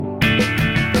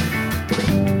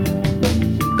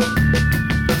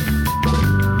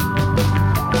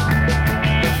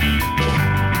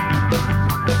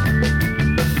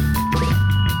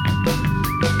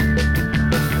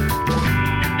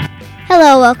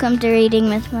Hello, welcome to Reading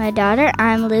with My Daughter.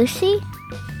 I'm Lucy.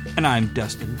 And I'm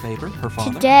Dustin Faber, her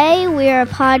father. Today we are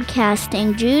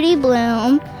podcasting Judy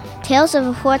Blume, Tales of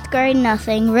a Fourth Grade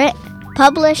Nothing,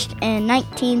 published in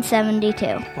 1972.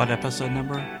 What episode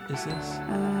number is this?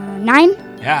 9?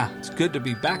 Yeah, it's good to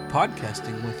be back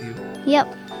podcasting with you. Yep.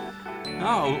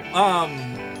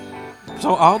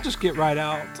 So I'll just get right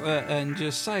out and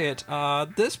just say it.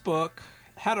 This book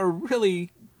had a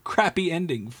really crappy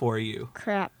ending for you.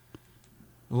 Crap.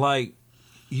 Like,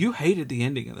 you hated the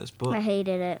ending of this book. I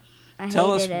hated it.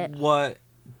 Tell us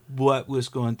what was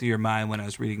going through your mind when I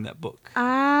was reading that book.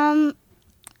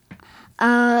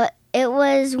 It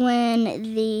was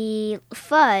when the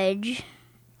fudge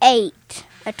ate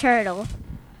a turtle.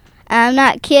 I'm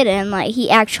not kidding. Like, he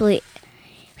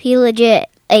legit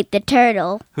ate the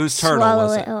turtle. Whose turtle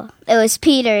was it? It was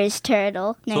Peter's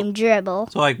turtle named Dribble.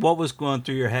 So, like, what was going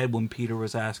through your head when Peter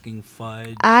was asking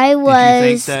Fudge? Did you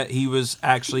think that he was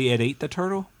actually had ate the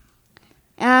turtle?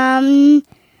 I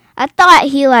thought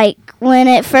he, when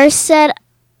it first said,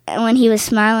 when he was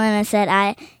smiling and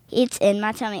said, it's in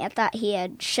my tummy, I thought he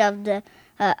had shoved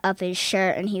up his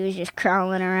shirt and he was just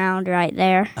crawling around right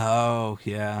there. Oh,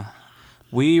 yeah.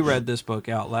 We read this book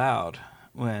out loud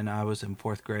when I was in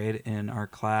 4th grade in our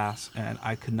class, and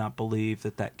I could not believe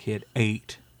that kid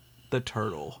ate the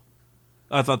turtle.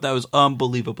 I thought that was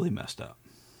unbelievably messed up.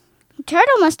 The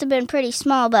turtle must have been pretty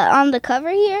small, but on the cover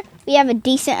here, we have a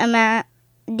decent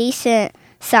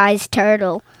sized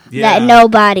turtle that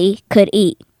nobody could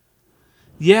eat.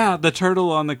 Yeah, the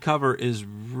turtle on the cover is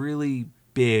really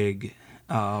big.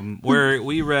 Where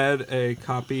we read a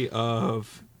copy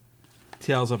of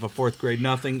Tales of a Fourth Grade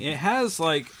Nothing. It has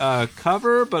a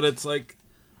cover, but it's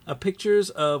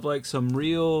pictures of some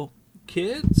real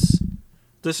kids.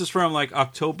 This is from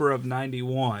October of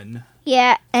 91.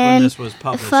 Yeah, and when this was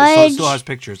published. Fudge, so it still has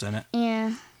pictures in it.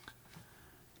 Yeah.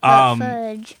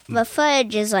 Fudge. The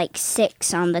Fudge is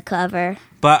 6 on the cover.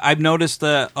 But I've noticed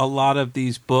that a lot of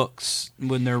these books,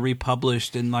 when they're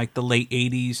republished in the late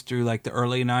 80s through the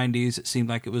early 90s, it seemed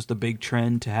like it was the big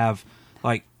trend to have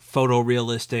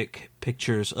photorealistic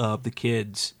pictures of the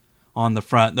kids on the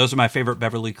front. Those are my favorite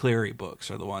Beverly Cleary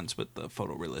books, are the ones with the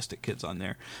photorealistic kids on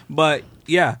there. But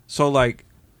yeah, so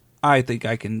I think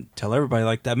I can tell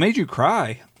everybody that made you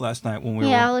cry last night when we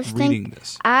were reading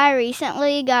this. I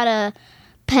recently got a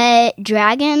pet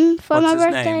dragon for my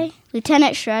birthday. Name?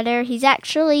 Lieutenant Shredder. He's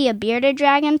actually a bearded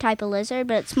dragon, type of lizard,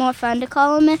 but it's more fun to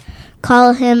call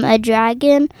him a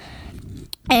dragon.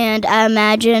 And I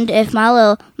imagined if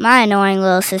my annoying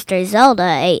little sister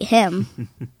Zelda ate him.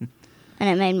 And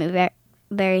it made me very,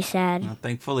 very sad. Well,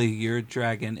 thankfully, your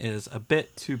dragon is a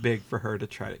bit too big for her to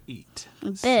try to eat.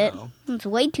 A bit. So. It's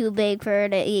way too big for her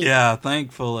to eat. Yeah,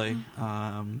 thankfully.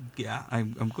 I'm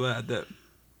glad that...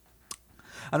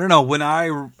 I don't know, when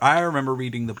I remember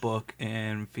reading the book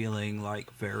and feeling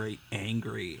very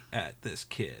angry at this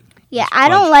kid. Yeah, I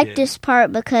don't like this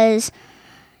part because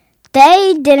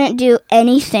they didn't do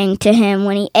anything to him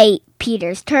when he ate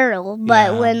Peter's turtle,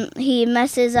 but when he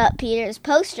messes up Peter's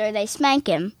poster, they spank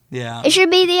him. Yeah. It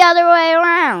should be the other way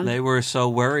around. They were so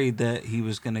worried that he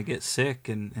was going to get sick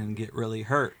and get really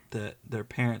hurt that their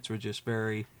parents were just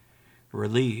very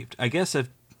relieved. I guess if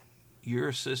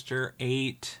your sister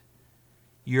ate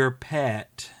your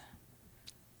pet,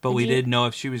 but we didn't know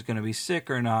if she was going to be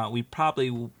sick or not, we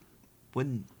probably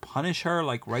wouldn't punish her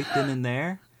right then and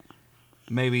there.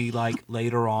 Maybe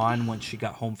later on when she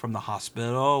got home from the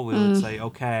hospital, we would say,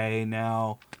 okay,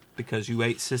 now because you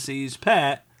ate Sissy's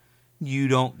pet, you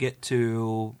don't get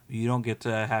to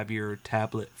have your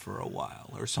tablet for a while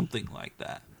or something like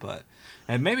that.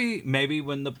 And maybe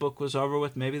when the book was over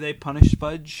with, maybe they punished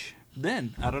Fudge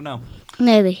then. I don't know.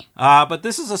 Maybe. But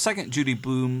this is the second Judy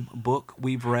Blume book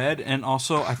we've read, and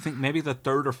also I think maybe the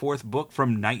third or fourth book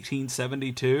from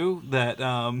 1972 that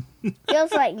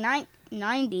feels like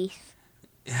 90s.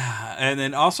 Yeah, and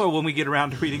then also when we get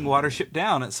around to reading Watership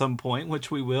Down at some point,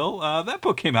 which we will, that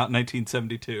book came out in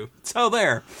 1972. So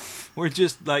there, we're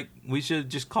just we should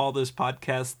just call this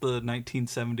podcast the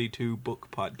 1972 book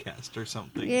podcast or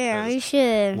something. Yeah, we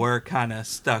should. We're kind of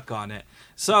stuck on it.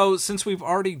 So since we've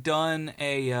already done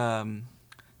a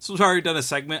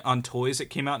segment on toys that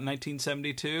came out in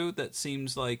 1972, that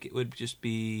seems like it would just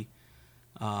be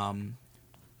a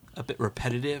bit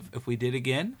repetitive if we did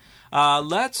again.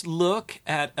 Let's look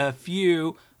at a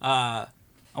few... I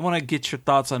want to get your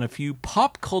thoughts on a few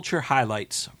pop culture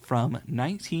highlights from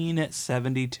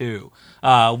 1972.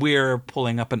 We're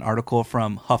pulling up an article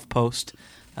from HuffPost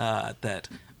that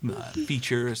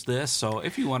features this. So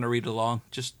if you want to read along,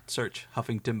 just search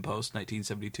Huffington Post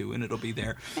 1972 and it'll be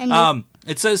there.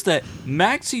 It says that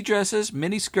maxi dresses,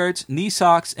 mini skirts, knee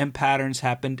socks, and patterns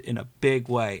happened in a big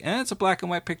way. And it's a black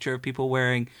and white picture of people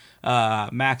wearing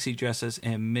maxi dresses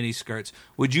and mini skirts.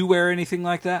 Would you wear anything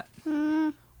like that?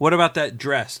 What about that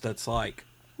dress that's like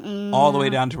all the way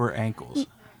down to her ankles?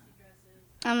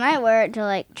 I might wear it to,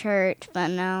 like, church, but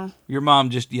no. Your mom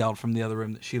just yelled from the other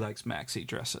room that she likes maxi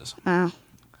dresses. Oh.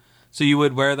 So you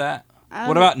would wear that?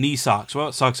 What about knee socks? What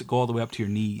about socks that go all the way up to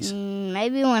your knees?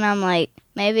 Maybe when I'm, like,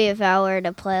 maybe if I were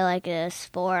to play, like, a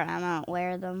sport, I might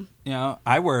wear them. You know,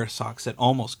 I wear socks that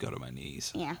almost go to my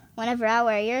knees. Yeah. Whenever I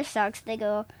wear your socks, they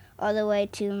go all the way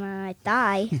to my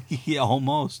thigh. Yeah,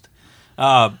 almost.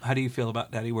 How do you feel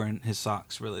about Daddy wearing his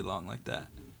socks really long like that?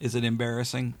 Is it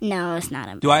embarrassing? No, it's not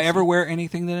embarrassing. Do I ever wear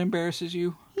anything that embarrasses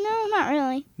you? No, not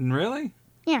really. Really?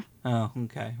 Yeah. Oh,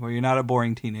 okay. Well, you're not a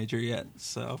boring teenager yet,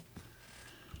 so...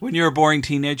 When you're a boring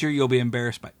teenager, you'll be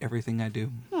embarrassed by everything I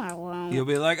do. I won't. You'll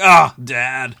be like, oh,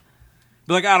 Dad.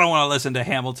 Be like, I don't want to listen to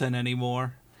Hamilton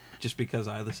anymore. Just because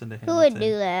I listen to Hamilton. Who would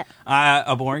do that?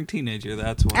 A boring teenager,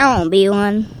 that's why. I won't be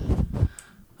one.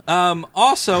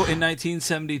 Also, in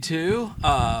 1972,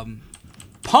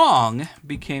 Pong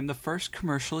became the first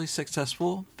commercially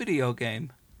successful video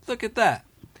game. Look at that.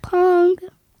 Pong.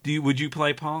 Would you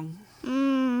play Pong?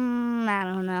 I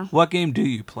don't know. What game do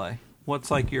you play?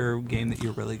 What's like your game that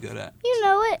you're really good at? You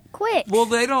know it. Quick. Well,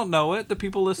 they don't know it. The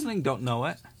people listening don't know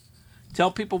it.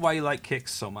 Tell people why you like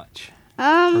kicks so much.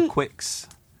 Or quicks.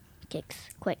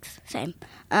 Quicks. Same.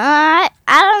 I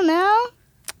don't know.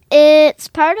 It's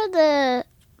part of the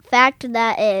fact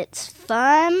that it's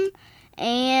fun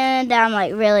and I'm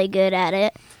like really good at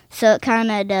it. So it kind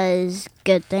of does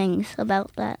good things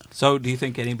about that. So do you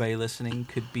think anybody listening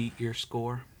could beat your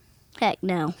score? Heck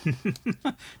no.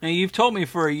 Now, you've told me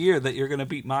for a year that you're going to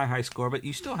beat my high score, but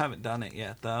you still haven't done it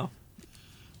yet, though.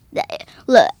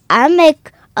 Look, I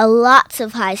make lots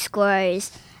of high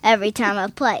scores every time I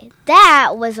play.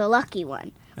 That was a lucky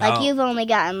one. Like, you've only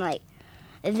gotten, like,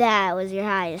 that was your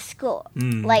highest score.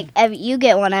 Like, you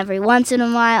get one every once in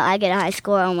a while. I get a high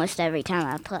score almost every time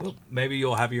I play. Well, maybe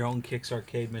you'll have your own Kicks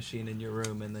arcade machine in your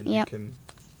room, and then you can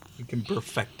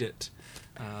perfect it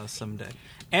someday.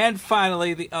 And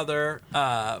finally, the other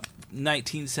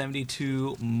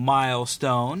 1972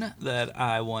 milestone that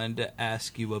I wanted to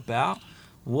ask you about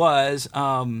was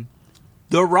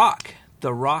The Rock.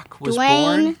 The Rock was born...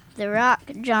 Dwayne The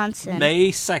Rock Johnson.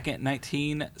 May 2nd,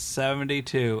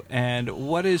 1972. And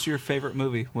what is your favorite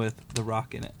movie with The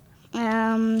Rock in it?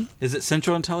 Is it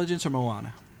Central Intelligence or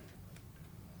Moana?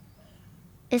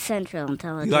 It's Central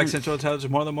Intelligence. You like Central Intelligence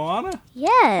more than Moana?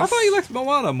 Yes. I thought you liked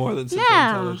Moana more than Central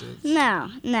Intelligence. No,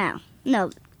 guy.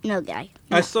 No.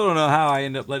 I still don't know how I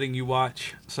end up letting you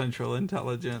watch Central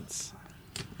Intelligence.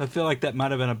 I feel like that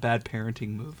might have been a bad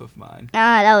parenting move of mine.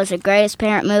 That was the greatest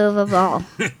parent move of all.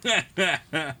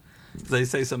 They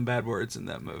say some bad words in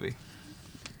that movie.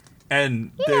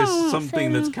 And there's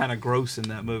something that's kind of gross in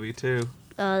that movie, too.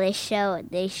 Oh, they show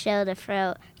the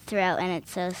throat, and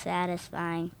it's so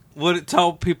satisfying. Would it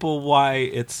tell people why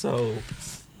it's so...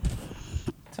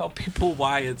 Tell people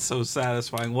why it's so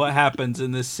satisfying. What happens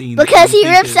in this scene? Because he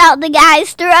rips out the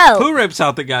guy's throat. Who rips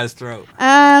out the guy's throat?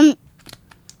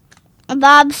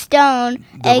 Bob Stone.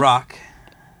 The Rock.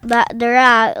 The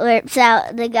Rock rips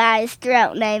out the guy's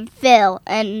throat named Phil,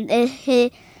 and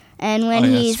when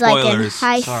he's spoilers. like in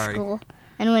high school,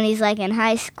 and when he's like in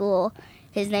high school,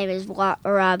 his name is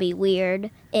Robbie Weird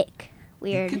Ick.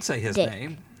 You can say his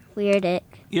name. Weird Ick.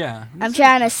 Yeah. I'm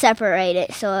trying to separate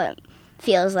it so it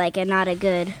feels like not a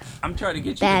good. I'm trying to get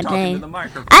you to talk into the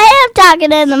microphone. I am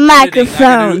talking in the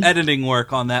microphone. I do editing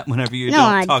work on that whenever you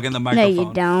don't talk in the microphone. No,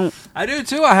 you don't. I do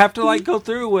too. I have to go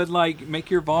through and make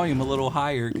your volume a little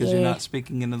higher because you're not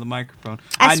speaking into the microphone.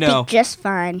 I know. Speak just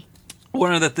fine.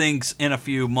 One of the things in a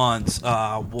few months,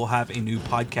 we'll have a new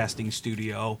podcasting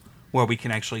studio where we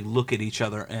can actually look at each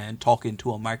other and talk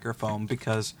into a microphone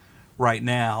because right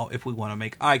now, if we want to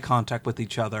make eye contact with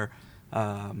each other,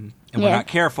 and we're not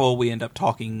careful, we end up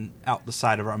talking out the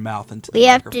side of our mouth into the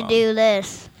microphone. We have to do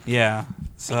this. Yeah.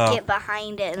 So get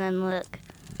behind it and then look.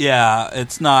 Yeah,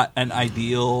 it's not an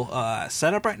ideal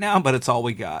setup right now, but it's all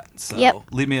we got. So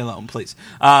leave me alone, please.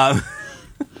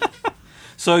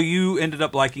 So you ended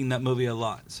up liking that movie a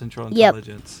lot, Central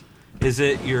Intelligence. Yep. Is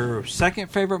it your second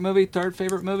favorite movie, third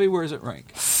favorite movie? Where does it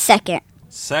rank? Second.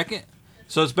 Second?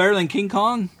 So it's better than King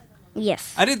Kong?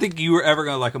 Yes. I didn't think you were ever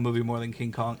going to like a movie more than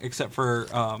King Kong, except for...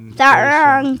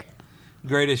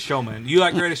 Greatest Showman. You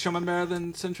like Greatest Showman better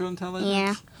than Central Intelligence?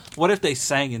 Yeah. What if they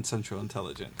sang in Central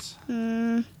Intelligence?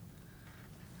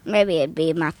 Maybe it'd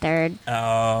be my third.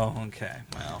 Oh, okay.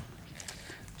 Well,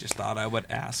 just thought I would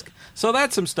ask. So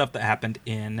that's some stuff that happened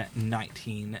in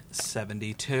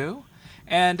 1972.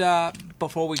 And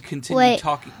before we continue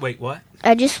talking... Wait, what?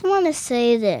 I just want to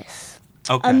say this.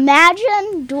 Okay.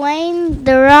 Imagine Dwayne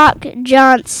 "The Rock"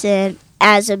 Johnson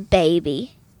as a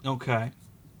baby. Okay.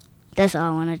 That's all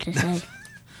I wanted to say.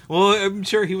 Well, I'm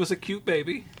sure he was a cute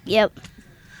baby. Yep.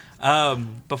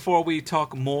 Before we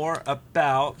talk more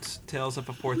about Tales of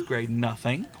a Fourth Grade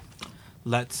Nothing,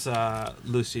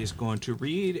 Lucy is going to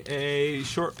read a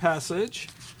short passage.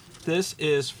 This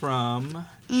is from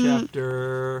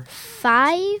chapter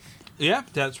 5. Yeah,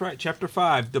 that's right. Chapter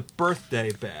 5, The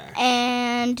Birthday Bash.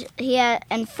 And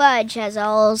Fudge has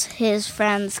all his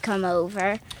friends come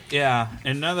over. Yeah,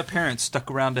 and none of the parents stuck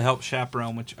around to help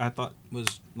chaperone, which I thought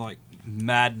was like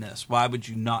madness. Why would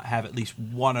you not have at least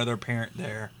one other parent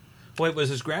there? Wait, was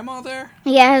his grandma there?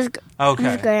 Yeah, his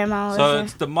grandma was there. So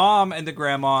it's the mom and the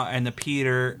grandma and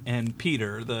Peter,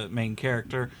 the main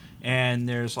character, and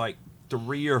there's like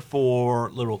 3 or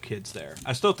 4 little kids there.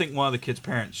 I still think one of the kids'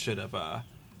 parents should have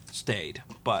stayed,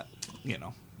 but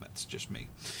that's just me.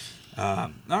 All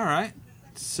right,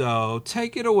 so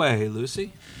take it away,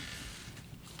 Lucy.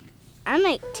 I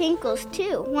make tinkles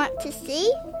too. Want to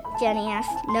see? Jenny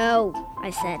asked. No,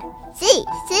 I said. See.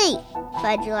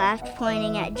 Fudge laughed,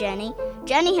 pointing at Jenny.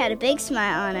 Jenny had a big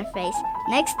smile on her face.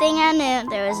 Next thing I knew,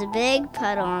 there was a big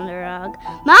puddle on the rug.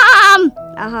 Mom!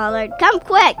 I hollered. Come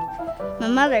quick! My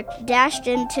mother dashed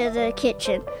into the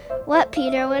kitchen. What,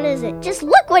 Peter? What is it? Just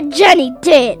look what Jenny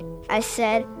did! I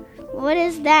said. What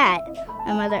is that?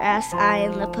 My mother asked,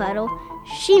 eyeing the puddle.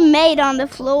 She made on the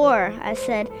floor, I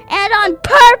said. And on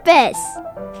purpose!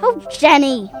 Oh,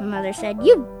 Jenny, my mother said.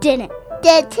 You didn't.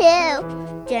 Did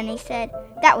too, Jenny said.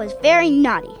 That was very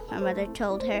naughty, my mother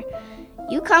told her.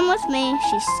 You come with me.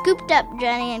 She scooped up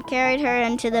Jenny and carried her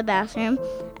into the bathroom.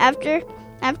 After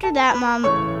that, Mom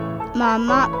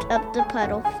mopped up the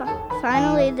puddle.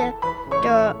 Finally, the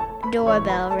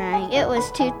doorbell rang. It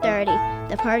was 2:30.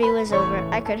 The party was over.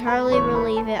 I could hardly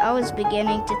believe it. I was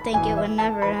beginning to think it would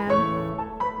never end.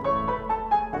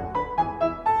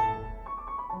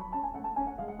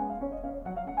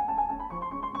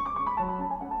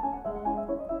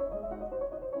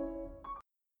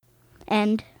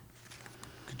 End.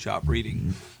 Good job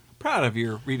reading. Proud of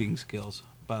your reading skills,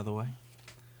 by the way.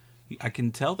 I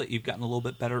can tell that you've gotten a little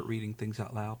bit better at reading things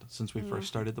out loud since we first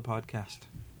started the podcast.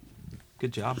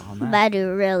 Good job on that. But I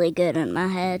do really good in my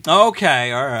head.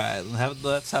 Okay, all right.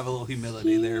 Let's have a little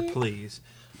humility there, please.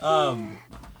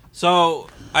 So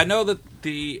I know that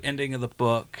the ending of the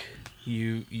book,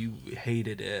 you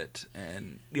hated it,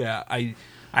 and yeah, I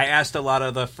asked a lot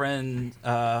of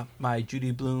the my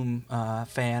Judy Blume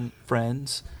fan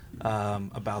friends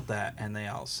about that, and they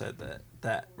all said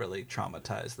that really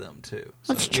traumatized them too.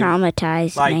 So what's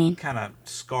traumatized mean? Like kind of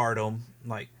scarred them,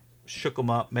 like shook them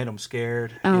up, made them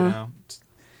scared.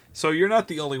 So you're not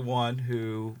the only one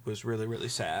who was really, really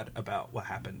sad about what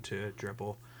happened to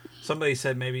Dribble. Somebody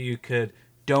said maybe you could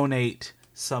donate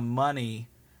some money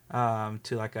to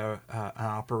like an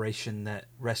operation that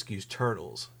rescues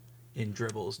turtles in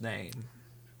Dribble's name.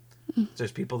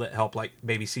 There's people that help like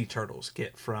baby sea turtles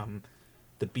get from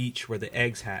the beach where the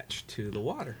eggs hatch to the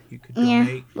water. You could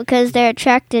donate. Yeah, because they're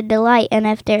attracted to light, and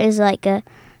if there is like a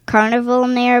carnival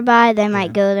nearby, they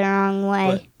might go the wrong way.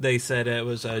 But they said it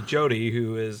was Jody,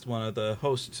 who is one of the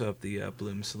hosts of the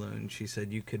Bloom Saloon. She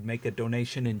said you could make a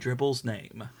donation in Dribble's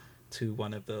name to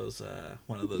one of those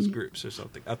groups or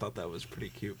something. I thought that was pretty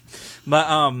cute. But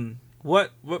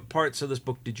what parts of this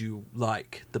book did you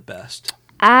like the best?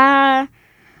 I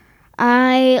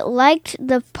liked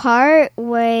the part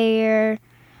where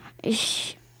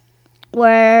this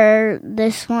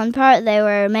one part they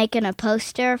were making a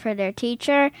poster for their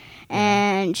teacher,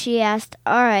 and she asked,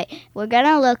 all right, we're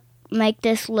gonna make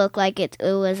this look like it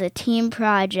was a team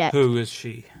project. Who is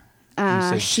she?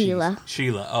 Sheila.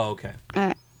 Sheila. Oh, okay.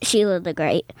 Sheila the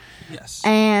Great. Yes.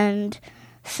 And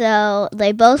so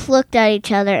they both looked at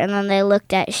each other, and then they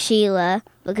looked at Sheila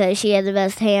because she had the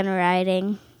best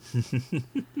handwriting.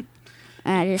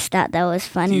 And I just thought that was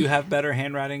funny. Do you have better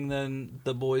handwriting than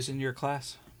the boys in your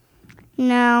class?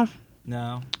 No.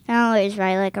 No? I always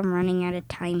write like I'm running out of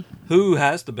time. Who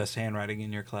has the best handwriting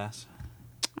in your class?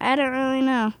 I don't really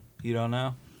know. You don't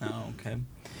know? Oh, okay.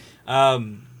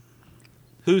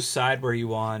 Whose side were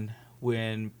you on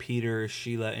when Peter,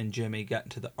 Sheila, and Jimmy got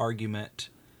into the argument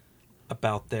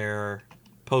about their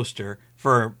poster?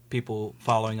 For people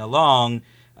following along,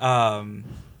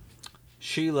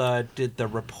 Sheila did the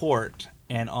report,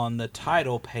 and on the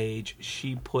title page,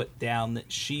 she put down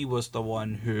that she was the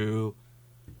one who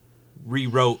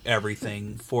rewrote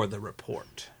everything for the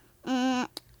report. I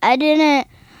didn't.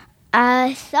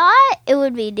 I thought it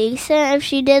would be decent if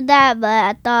she did that, but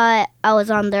I thought I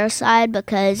was on their side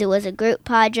because it was a group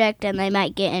project and they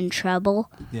might get in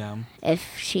trouble. Yeah.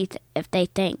 If they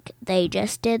think they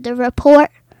just did the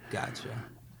report. Gotcha.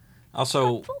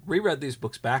 Also, we read these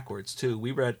books backwards too.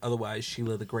 We read Otherwise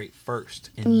Sheila the Great first,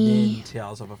 and then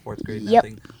Tales of a Fourth Grade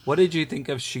Nothing. What did you think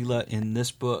of Sheila in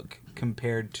this book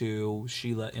compared to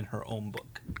Sheila in her own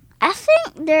book? I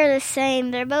think they're the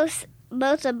same. They're both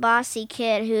a bossy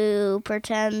kid who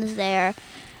pretends they're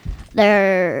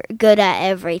good at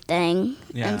everything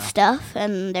and stuff,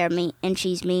 and they're mean, and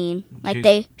she's mean.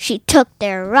 She took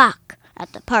their rock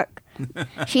at the park.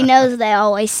 She knows they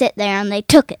always sit there, and they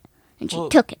took it, and she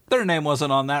took it. Their name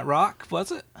wasn't on that rock,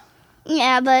 was it?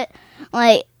 Yeah, but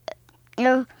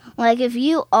if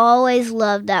you always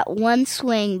loved that one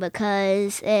swing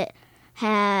because it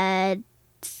had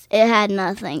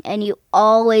nothing, and you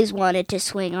always wanted to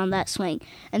swing on that swing,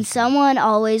 and someone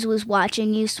always was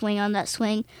watching you swing on that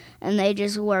swing, and they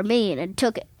just were mean and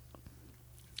took it,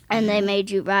 and they made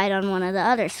you ride on one of the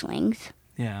other swings.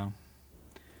 Yeah.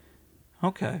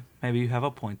 Okay, maybe you have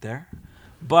a point there.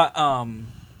 But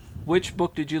which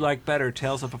book did you like better,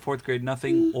 Tales of a Fourth Grade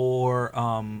Nothing or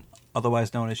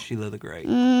otherwise known as Sheila the Great?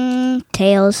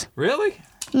 Tales. Really?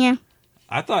 Yeah.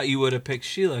 I thought you would have picked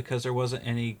Sheila because there wasn't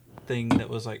anything that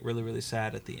was like really, really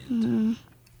sad at the end.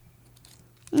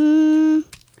 Well,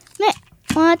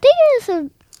 I think it was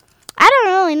I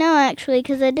don't really know actually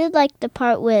because I did like the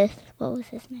part with what was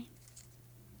his name?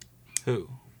 Who?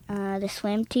 The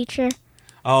swim teacher.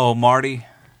 Oh, Marty.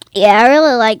 Yeah, I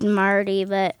really liked Marty,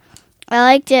 but I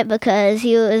liked it because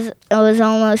it was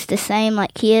almost the same.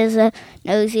 Like he is a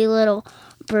nosy little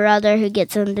brother who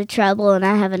gets into trouble, and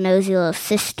I have a nosy little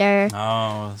sister.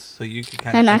 Oh, so you could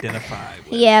kind of identify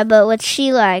with. Yeah, but with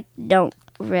Sheila, I don't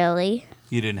really.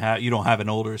 You don't have an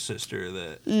older sister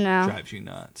that drives you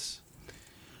nuts.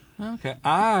 Okay,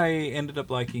 I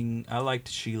liked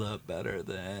Sheila better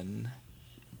than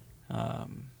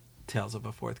Tales of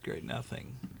a Fourth Grade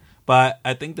Nothing. But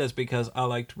I think that's because I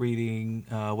liked reading,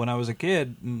 when I was a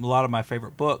kid, a lot of my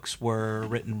favorite books were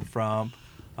written from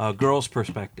a girl's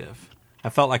perspective. I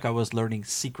felt like I was learning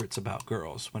secrets about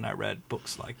girls when I read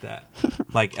books like that.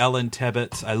 Like Ellen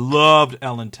Tebbett's. I loved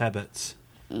Ellen Tebbett's.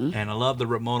 And I love the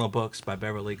Ramona books by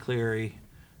Beverly Cleary.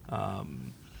 So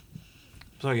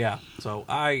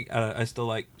I still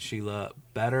like Sheila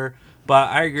better. But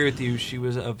I agree with you. She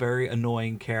was a very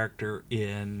annoying character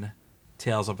in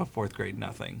Tales of a Fourth Grade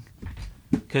Nothing.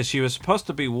 Because she was supposed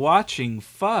to be watching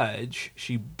Fudge.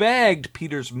 She begged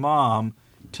Peter's mom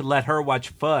to let her watch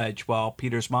Fudge while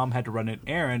Peter's mom had to run an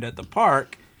errand at the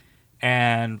park.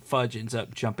 And Fudge ends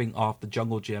up jumping off the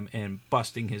jungle gym and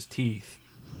busting his teeth.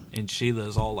 And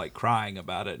Sheila's all like crying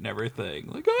about it and everything.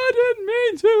 Like, I didn't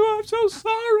mean to. I'm so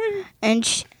sorry.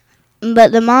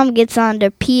 But the mom gets on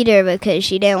to Peter because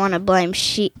she didn't want to blame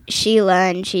Sheila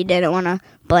and she didn't want to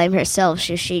blame herself,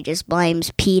 so she just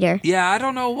blames Peter. Yeah, I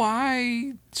don't know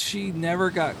why she never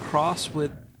got cross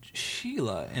with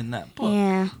Sheila in that book.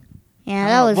 Yeah,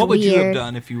 that was weird. What would you have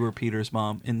done if you were Peter's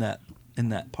mom in that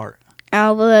part?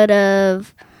 I would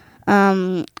have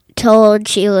told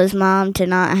Sheila's mom to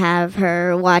not have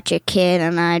her watch a kid,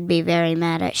 and I'd be very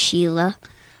mad at Sheila.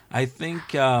 I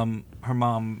think her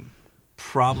mom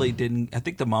probably didn't. I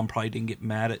think the mom probably didn't get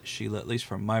mad at Sheila, at least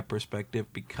from my perspective,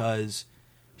 because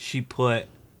she put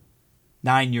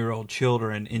 9-year-old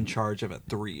children in charge of a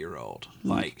 3-year-old.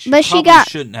 Like, she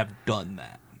shouldn't have done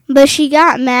that. But she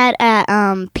got mad at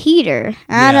Peter.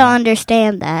 I don't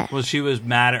understand that. Well, she was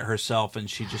mad at herself, and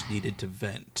she just needed to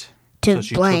vent. So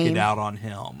she blame. took it out on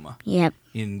him. Yep.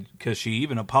 Because she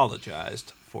even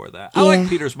apologized for that. I like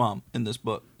Peter's mom in this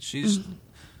book. She's,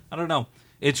 I don't know.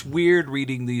 It's weird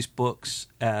reading these books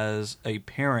as a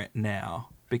parent now,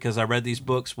 because I read these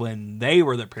books when they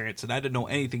were the parents, and I didn't know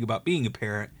anything about being a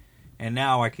parent, and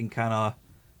now I can kind of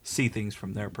see things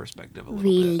from their perspective a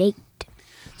little bit.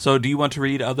 So do you want to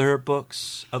read other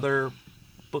books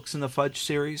in the Fudge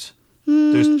series?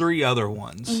 There's 3 other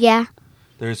ones. Yeah.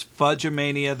 There's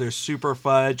Fudge-A-Mania, there's Super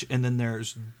Fudge, and then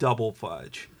there's Double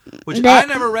Fudge. Which I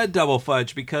never read Double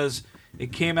Fudge because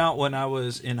it came out when I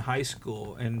was in high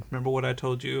school. And remember what I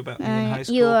told you about me in high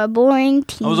school? You were a boring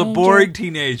teenager. I was a boring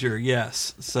teenager,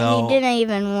 yes. So you didn't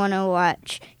even want to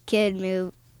watch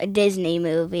Disney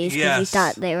movies because you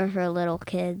thought they were for little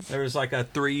kids. There was like a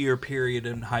 3-year period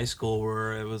in high school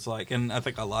where it was like, and I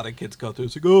think a lot of kids go through,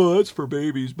 it's like, oh, that's for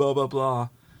babies, blah, blah, blah.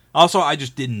 Also, I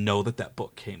just didn't know that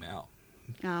book came out.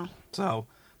 No.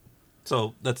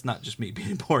 So that's not just me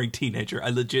being a boring teenager. I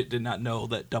legit did not know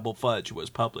that Double Fudge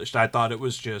was published. I thought it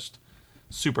was just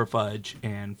Super Fudge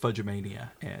and Fudgemania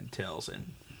and Tails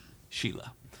and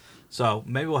Sheila. So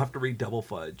maybe we'll have to read Double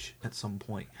Fudge at some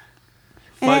point.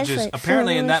 Fudge is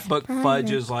apparently in that book.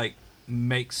 Fudge is like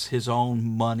makes his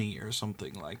own money or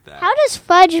something like that. How does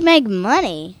Fudge make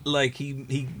money? Like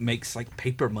he makes like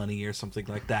paper money or something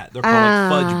like that. They're called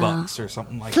like Fudge Bucks or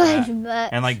something like that.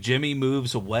 Bucks. And like Jimmy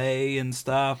moves away and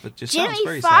stuff. It just sounds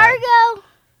very Fargo? sad.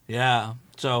 Yeah.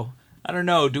 So I don't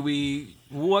know.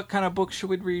 What kind of book should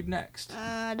we read next?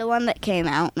 The one that came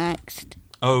out next.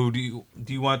 Oh, do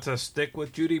you want to stick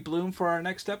with Judy Blume for our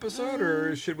next episode,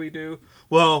 or should we do?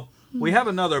 Well, we have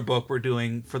another book we're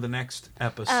doing for the next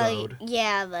episode.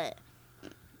 Yeah, but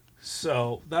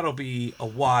so that'll be a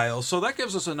while. So that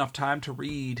gives us enough time to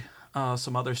read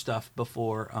some other stuff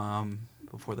before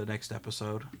the next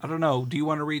episode. I don't know. Do you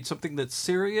want to read something that's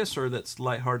serious or that's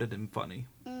lighthearted and funny?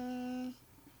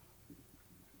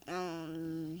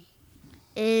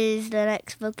 Is the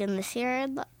next book in the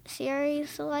series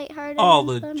lighthearted? All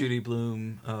the funny? Judy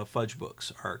Blume Fudge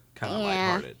books are kind of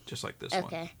lighthearted, just like this one.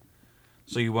 Okay.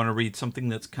 So you want to read something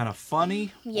that's kind of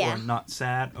funny or not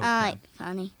sad? Okay. I like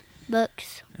funny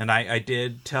books. And I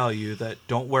did tell you that,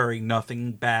 don't worry,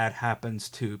 nothing bad happens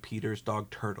to Peter's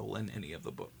dog Turtle in any of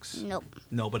the books. Nope.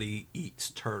 Nobody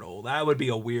eats Turtle. That would be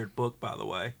a weird book, by the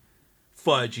way.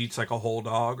 Fudge eats like a whole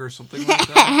dog or something like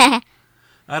that.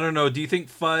 I don't know. Do you think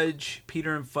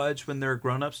Peter and Fudge, when they're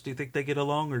grown-ups, do you think they get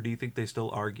along, or do you think they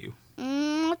still argue?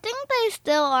 I think they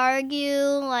still argue,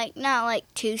 like, not,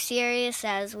 like, too serious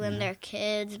as when they're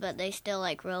kids, but they still,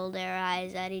 like, roll their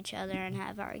eyes at each other and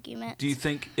have arguments. Do you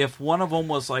think if one of them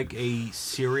was, like, a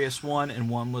serious one and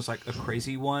one was, like, a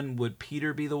crazy one, would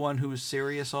Peter be the one who was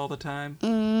serious all the time?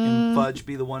 And Fudge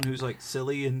be the one who's, like,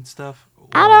 silly and stuff?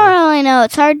 I don't really know.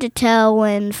 It's hard to tell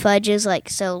when Fudge is, like,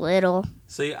 so little.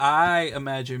 See, I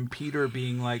imagine Peter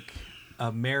being, like,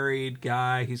 a married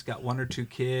guy. He's got 1 or 2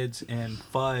 kids, and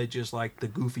Fudge is like the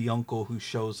goofy uncle who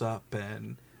shows up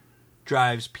and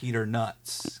drives Peter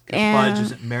nuts. Because Fudge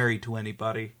isn't married to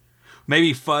anybody.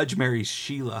 Maybe Fudge marries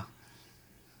Sheila.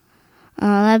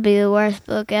 Oh, that'd be the worst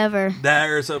book ever.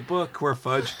 There's a book where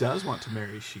Fudge does want to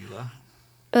marry Sheila.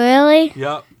 Really?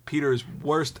 Yep. Peter's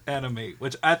worst enemy,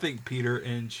 which I think Peter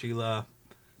and Sheila,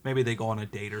 maybe they go on a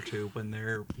date or two when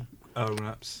they're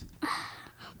grown-ups.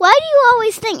 Why do you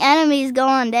always think enemies go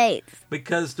on dates?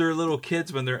 Because they're little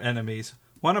kids when they're enemies.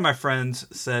 One of my friends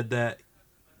said that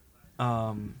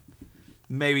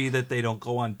maybe that they don't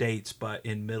go on dates, but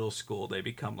in middle school they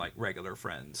become like regular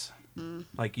friends.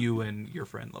 Like you and your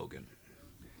friend Logan.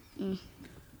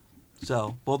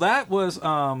 So, well, that was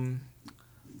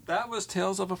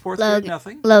Tales of a Fourth Grade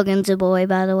Nothing. Logan's a boy,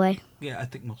 by the way. Yeah, I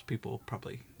think most people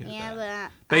probably knew that.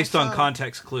 But based on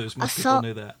context clues, most people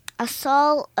knew that. I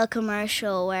saw a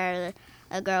commercial where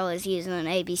a girl was using an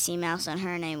ABC mouse and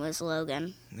her name was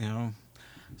Logan. Yeah.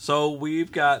 So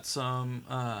we've got some,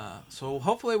 so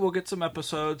hopefully we'll get some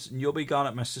episodes, and you'll be gone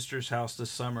at my sister's house this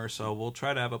summer, so we'll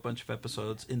try to have a bunch of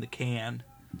episodes in the can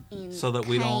so that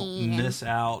we don't miss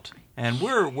out. And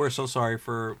we're so sorry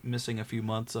for missing a few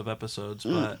months of episodes,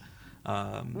 but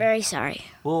very sorry.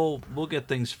 We'll get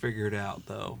things figured out,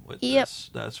 though, with this,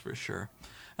 that's for sure.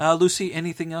 Lucy,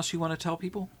 anything else you want to tell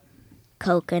people?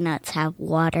 Coconuts have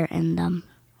water in them.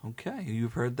 Okay,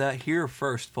 you've heard that here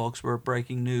first, folks. We're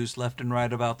breaking news left and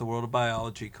right about the world of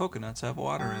biology. Coconuts have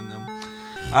water in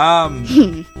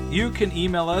them. You can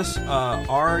email us,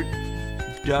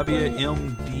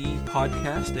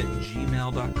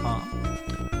 rwmdpodcast@gmail.com.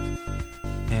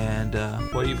 And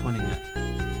what are you pointing at?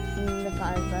 The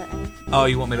pause button. Oh,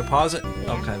 you want me to pause it?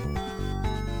 Yeah. Okay.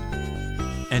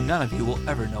 And none of you will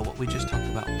ever know what we just talked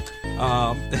about.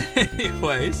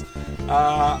 Anyways,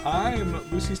 I'm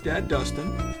Lucy's dad,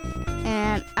 Dustin.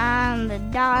 And I'm the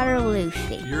daughter,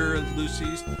 Lucy. You're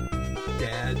Lucy's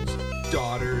dad's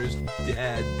daughter's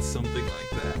dad, something like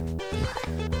that.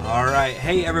 All right.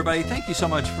 Hey, everybody, thank you so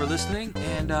much for listening,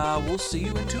 and we'll see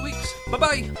you in 2 weeks.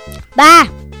 Bye-bye. Bye.